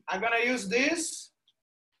 I'm gonna use this,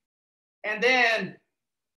 and then,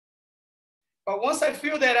 but once I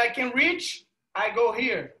feel that I can reach, I go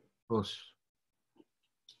here. Close.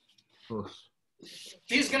 Close.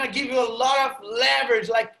 This is gonna give you a lot of leverage,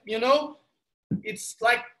 like, you know, it's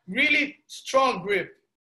like really strong grip.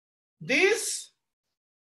 This,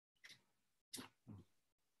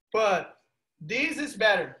 but this is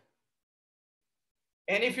better.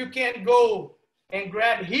 And if you can go and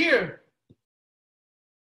grab here,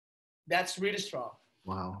 that's really strong.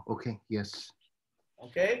 Wow. Okay. Yes.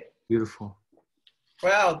 Okay. Beautiful.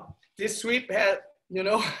 Well, this sweep has, you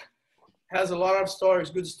know, has a lot of stories,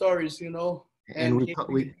 good stories, you know. And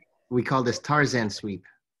we call this Tarzan sweep.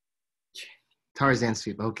 Tarzan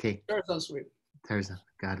sweep. Okay. Tarzan sweep. Tarzan.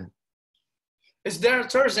 Got it. It's there,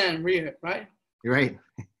 Tarzan, right? You're right.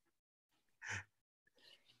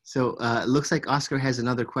 So it looks like Oscar has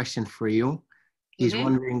another question for you. He's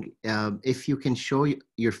wondering if you can show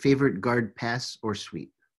your favorite guard pass or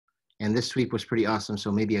sweep. And this sweep was pretty awesome.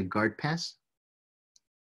 So maybe a guard pass?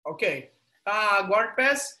 Okay. Guard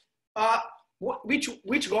pass.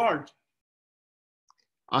 Which guard?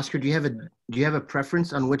 Oscar, do you have a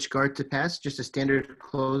preference on which guard to pass? Just a standard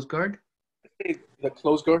closed guard? The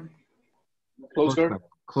close guard. Close guard.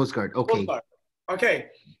 Closed guard. Okay. Close guard. Okay.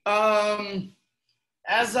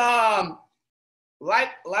 As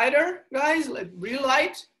lighter guys, like real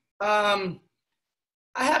light. I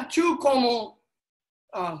have two common,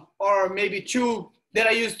 or maybe two that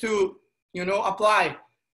I used to, you know, apply.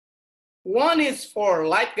 One is for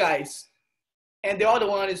light guys, and the other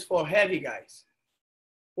one is for heavy guys.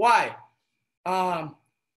 Why? I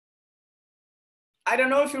don't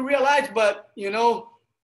know if you realize, but you know,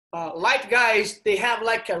 light guys, they have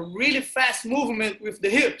like a really fast movement with the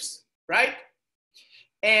hips, right?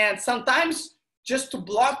 And sometimes just to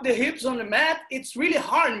block the hips on the mat, it's really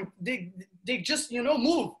hard. They just, you know,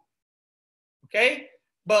 move, okay?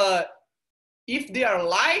 But if they are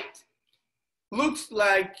light, looks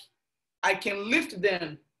like I can lift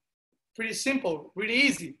them pretty simple, really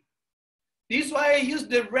easy. This is why I use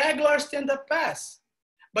the regular stand-up pass.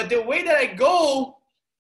 But the way that I go,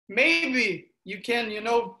 maybe you can, you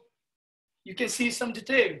know, you can see some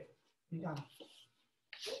detail. Yeah.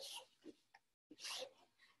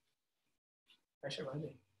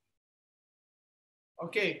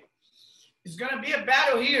 Okay, it's gonna be a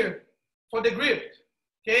battle here for the grip,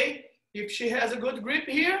 okay? If she has a good grip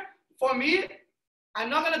here, for me, I'm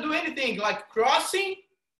not gonna do anything like crossing.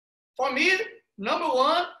 For me, number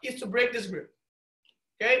one is to break this grip,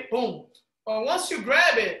 okay? Boom. But once you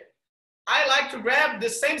grab it, I like to grab the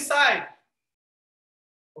same side,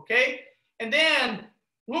 okay? And then,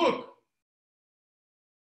 look,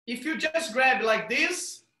 if you just grab like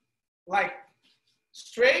this, like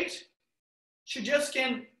straight, she just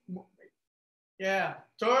can, yeah,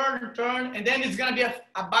 turn, and then it's gonna be a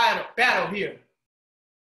battle here.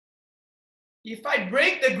 If I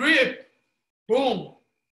break the grip, boom.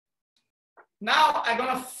 Now I'm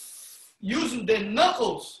gonna use the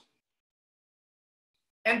knuckles.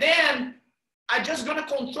 And then I'm just gonna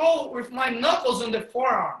control with my knuckles on the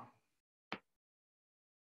forearm.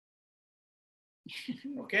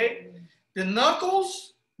 Okay? The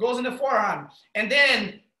knuckles goes in the forearm. And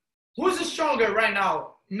then who's stronger right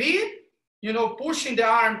now? Me, you know, pushing the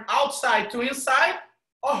arm outside to inside,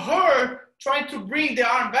 or her trying to bring the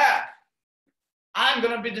arm back? I'm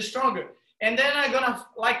gonna be the stronger. And then I'm gonna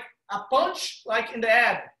like a punch like in the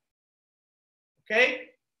head. Okay?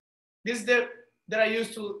 This is that I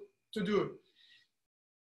used to do.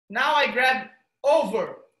 Now I grab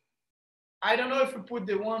over. I don't know if you put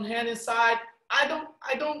the one hand inside. I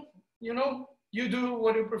don't, you know, you do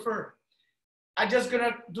what you prefer. I'm just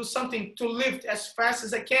gonna do something to lift as fast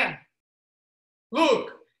as I can.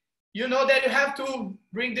 Look, you know that you have to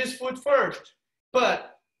bring this foot first,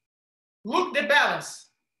 but look the balance.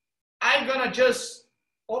 I'm gonna just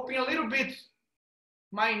open a little bit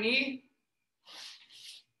my knee,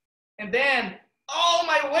 and then all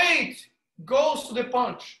my weight goes to the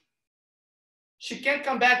punch. She can't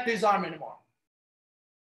come back this arm anymore.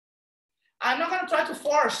 I'm not gonna try to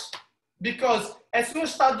force, because as soon as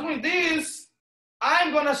I start doing this,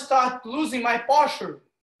 I'm gonna start losing my posture,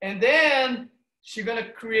 and then she's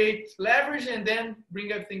gonna create leverage and then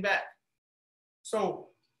bring everything back. So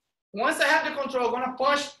once I have the control, I'm gonna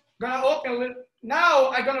punch, gonna open a little. Now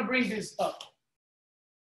I'm gonna bring this up.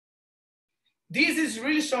 This is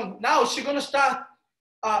really strong. Now she's gonna start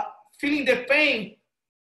feeling the pain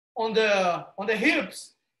on the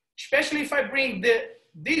hips, especially if I bring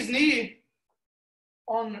this knee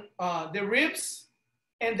on the ribs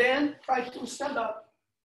and then try to stand up.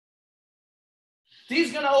 This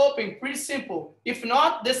is gonna open, pretty simple. If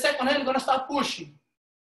not, the second hand is gonna start pushing.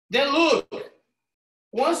 Then look,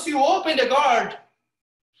 once you open the guard,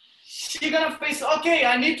 she's gonna face, okay,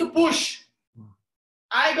 I need to push.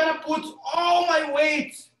 I'm gonna put all my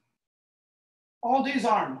weight on this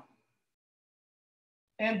arm.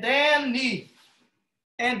 And then knee.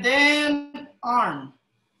 And then arm.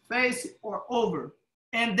 Face or over.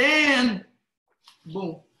 And then,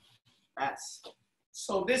 boom, pass.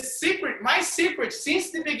 So this secret, my secret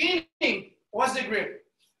since the beginning was the grip.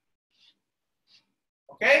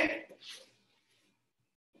 Okay?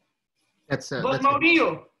 That's But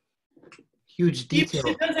Maurinho, huge detail.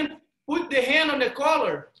 if she doesn't put the hand on the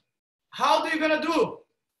collar, how are you gonna do?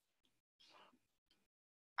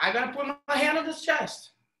 I'm gonna put my hand on this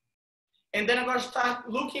chest. And then I'm gonna start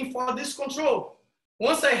looking for this control.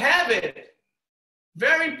 Once I have it,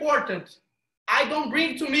 very important, I don't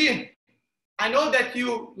bring to me. I know that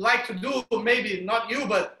you like to do, maybe not you,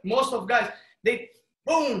 but most of guys, they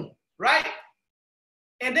boom, right?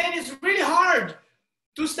 And then it's really hard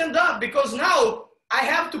to stand up because now I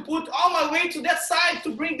have to put all my weight to that side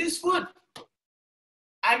to bring this foot.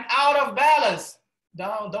 I'm out of balance.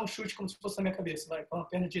 Dá um chute como se fosse na minha cabeça. Vai, com a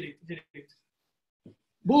perna direita.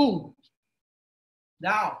 Boom.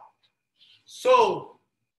 Down. So,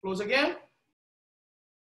 close again.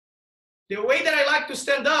 The way that I like to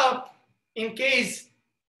stand up, in case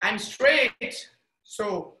I'm straight,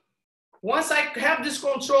 so once I have this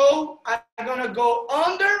control, I'm gonna go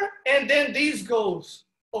under and then this goes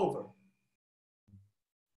over.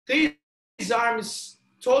 These arms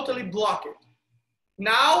totally block it.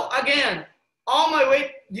 Now, again, all my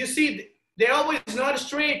weight, you see, they're always not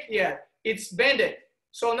straight yet. It's bended.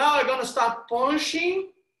 So now I'm gonna start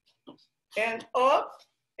punching and up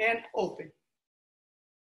and open.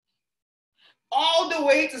 All the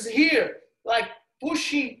weight is here, like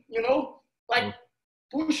pushing, you know, like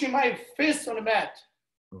pushing my fist on the mat.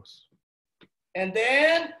 And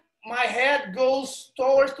then my head goes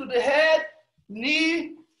towards to the head,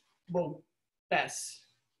 knee, boom, pass.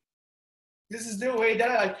 This is the way that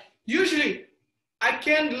I like. Usually, I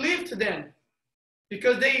can't lift them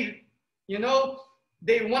because they, you know,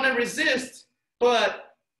 they want to resist.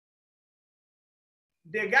 But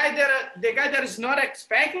the guy that is not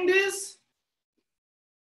expecting this,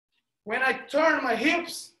 when I turn my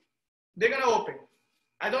hips, they're gonna open.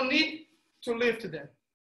 I don't need to lift them.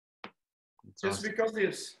 That's just awesome. Because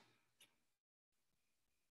this.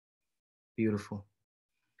 Beautiful.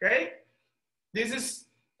 Okay, this is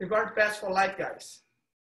the guard pass for light guys.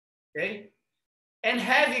 Okay, and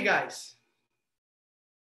heavy guys.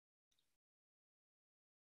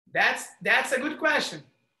 That's a good question.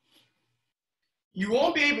 You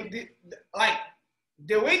won't be able to, like,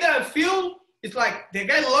 the way that I feel, it's like the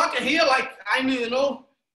guy locking here, like I'm, you know,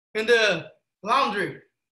 in the laundry,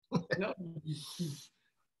 you know,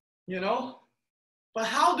 you know. But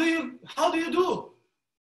how do you do?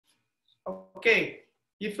 Okay,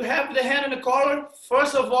 if you have the hand on the collar,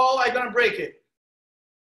 first of all, I'm gonna break it.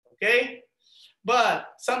 Okay,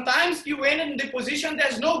 but sometimes you end in the position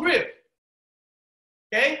there's no grip.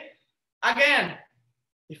 Okay, again,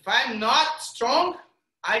 if I'm not strong,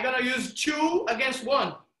 I'm gonna use 2 against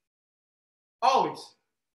 1. Always.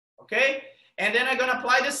 Okay, and then I'm gonna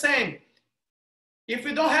apply the same. If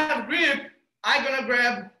you don't have grip, I'm gonna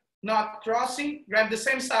grab, not crossing, grab the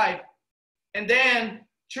same side, and then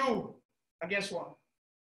 2 against 1.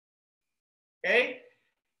 Okay,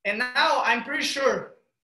 and now I'm pretty sure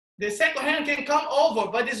the second hand can come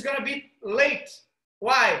over, but it's gonna be late.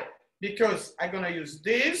 Why? Because I'm gonna use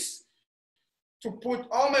this, to put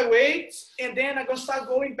all my weights, and then I'm gonna start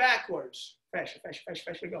going backwards. Fecha, fecha, fecha,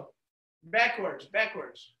 fecha, go. Backwards,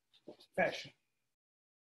 backwards, fecha.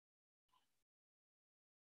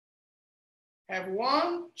 Have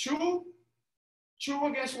 1, 2, 2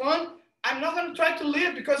 against 1. I'm not gonna try to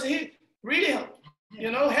lift because he really,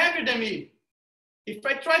 heavier than me. If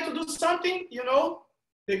I try to do something,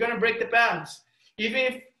 they're gonna break the balance. Even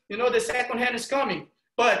if, the second hand is coming.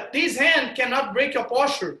 But this hand cannot break your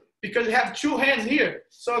posture because you have 2 hands here.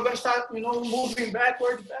 So I'm gonna start, moving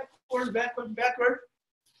backward, backward, backward, backward.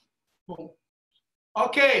 Boom.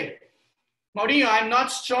 Okay, Maurinho, I'm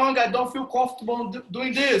not strong. I don't feel comfortable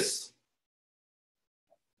doing this.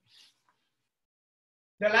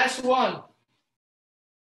 The last one.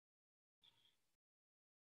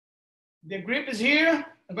 The grip is here.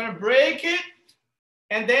 I'm gonna break it.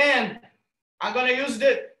 And then I'm gonna use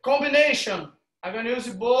the combination. I'm gonna use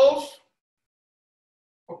both.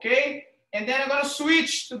 Okay? And then I'm gonna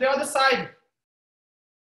switch to the other side.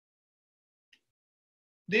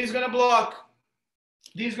 This is gonna block.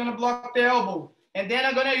 This is gonna block the elbow. And then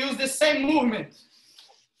I'm gonna use the same movement.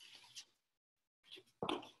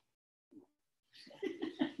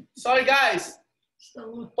 Sorry, guys.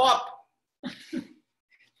 Pop.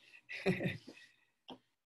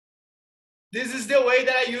 This is the way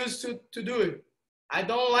that I used to do it. I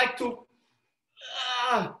don't like to.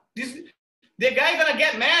 The guy gonna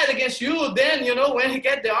get mad against you. Then when he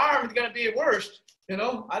get the arm, it's gonna be worse. I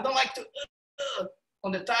don't like to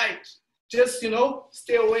on the tight. Just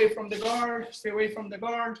stay away from the guard. Stay away from the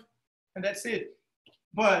guard, and that's it.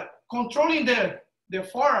 But controlling the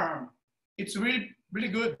forearm, it's really really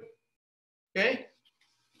good. Okay.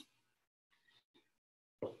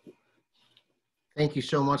 Thank you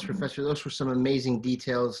so much, Professor. Those were some amazing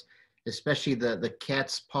details, especially the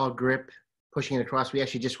cat's paw grip, pushing it across. We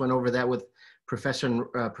actually just went over that with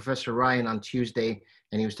Professor Ryan on Tuesday,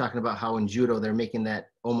 and he was talking about how in judo they're making that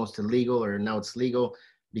almost illegal, or now it's legal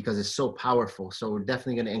because it's so powerful. So we're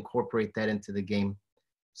definitely going to incorporate that into the game.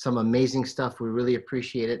 Some amazing stuff. We really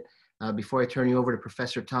appreciate it. Before I turn you over to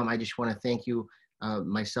Professor Tom, I just want to thank you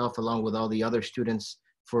myself, along with all the other students,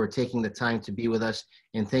 for taking the time to be with us.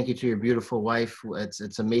 And thank you to your beautiful wife.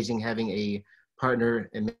 It's amazing having a partner.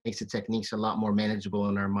 It makes the techniques a lot more manageable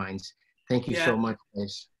in our minds. Thank you so much,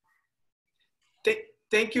 guys.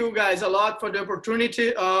 Thank you guys a lot for the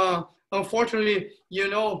opportunity. Unfortunately,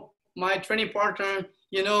 my training partner,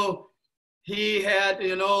 he had,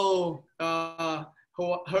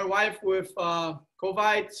 her wife with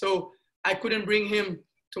COVID, so I couldn't bring him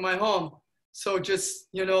to my home. So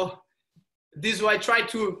just, this is why I try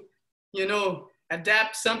to,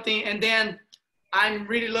 adapt something. And then I'm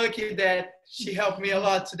really lucky that she helped me a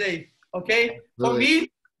lot today. Okay. For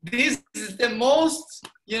me, this is the most,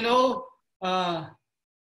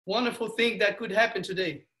 wonderful thing that could happen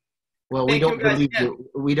today. Well, we don't believe you.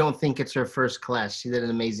 We don't think it's her first class. She did an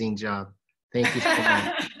amazing job. Thank you so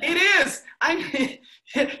much. It is.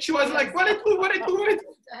 She was like, what I do?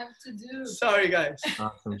 I have to do. Sorry, guys.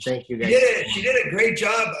 Awesome. Thank you, guys. She did a great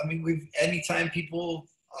job. I mean, anytime people,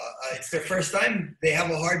 it's their first time, they have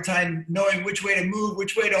a hard time knowing which way to move,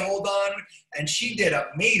 which way to hold on. And she did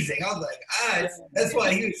amazing. I was like, that's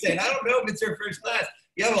why he was saying, I don't know if it's her first class.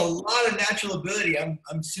 You have a lot of natural ability. I'm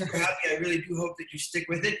super happy. I really do hope that you stick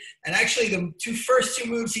with it. And actually, the first two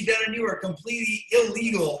moves he did on you are completely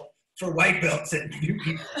illegal for white belts and new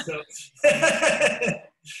people. So,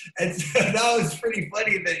 and so that was pretty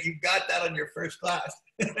funny that you got that on your first class.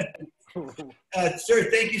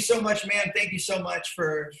 Sir, thank you so much, man. Thank you so much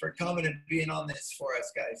for coming and being on this for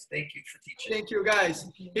us, guys. Thank you for teaching. Thank you, guys.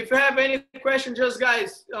 If you have any questions, just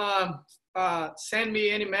guys, send me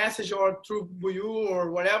any message or through you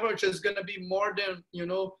or whatever. It's just gonna be more than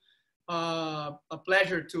a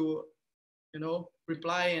pleasure to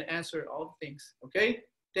reply and answer all the things. Okay.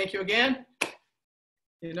 Thank you again.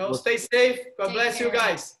 Stay safe. God bless you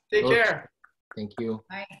guys. Take care. Thank you.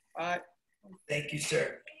 Bye. Bye. Thank you,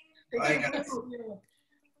 sir. Bye, guys.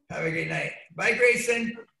 Have a great night. Bye,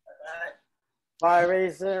 Grayson. Bye,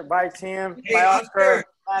 Razor. Bye, Tim. Hey, bye, Oscar.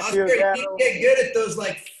 Oscar, you get good at those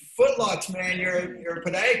foot locks, man. You're a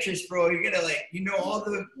podiatrist, bro. You're gonna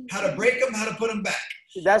how to break them, how to put them back.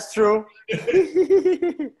 That's true.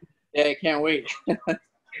 Yeah, I can't wait.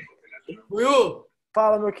 Will.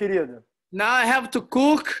 Fala, meu querido. Now I have to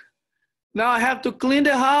cook. Now I have to clean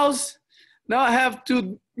the house. Now I have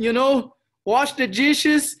to, wash the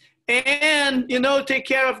dishes and, take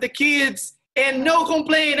care of the kids and no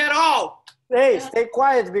complaint at all. Hey, stay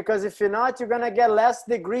quiet, because if you're not, you're going to get less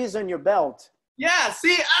degrees on your belt. Yeah,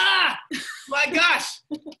 see? My gosh.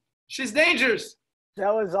 She's dangerous.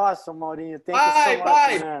 That was awesome, Maurinho. Thank Bye, you so much,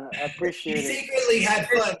 bye. man. I She appreciate it. secretly had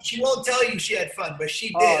fun. She won't tell you she had fun, but she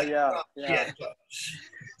did. Oh, yeah, She yeah. had fun.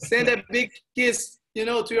 Send a big kiss,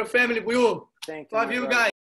 to your family, Will. Thank you. Love my you brother. guys.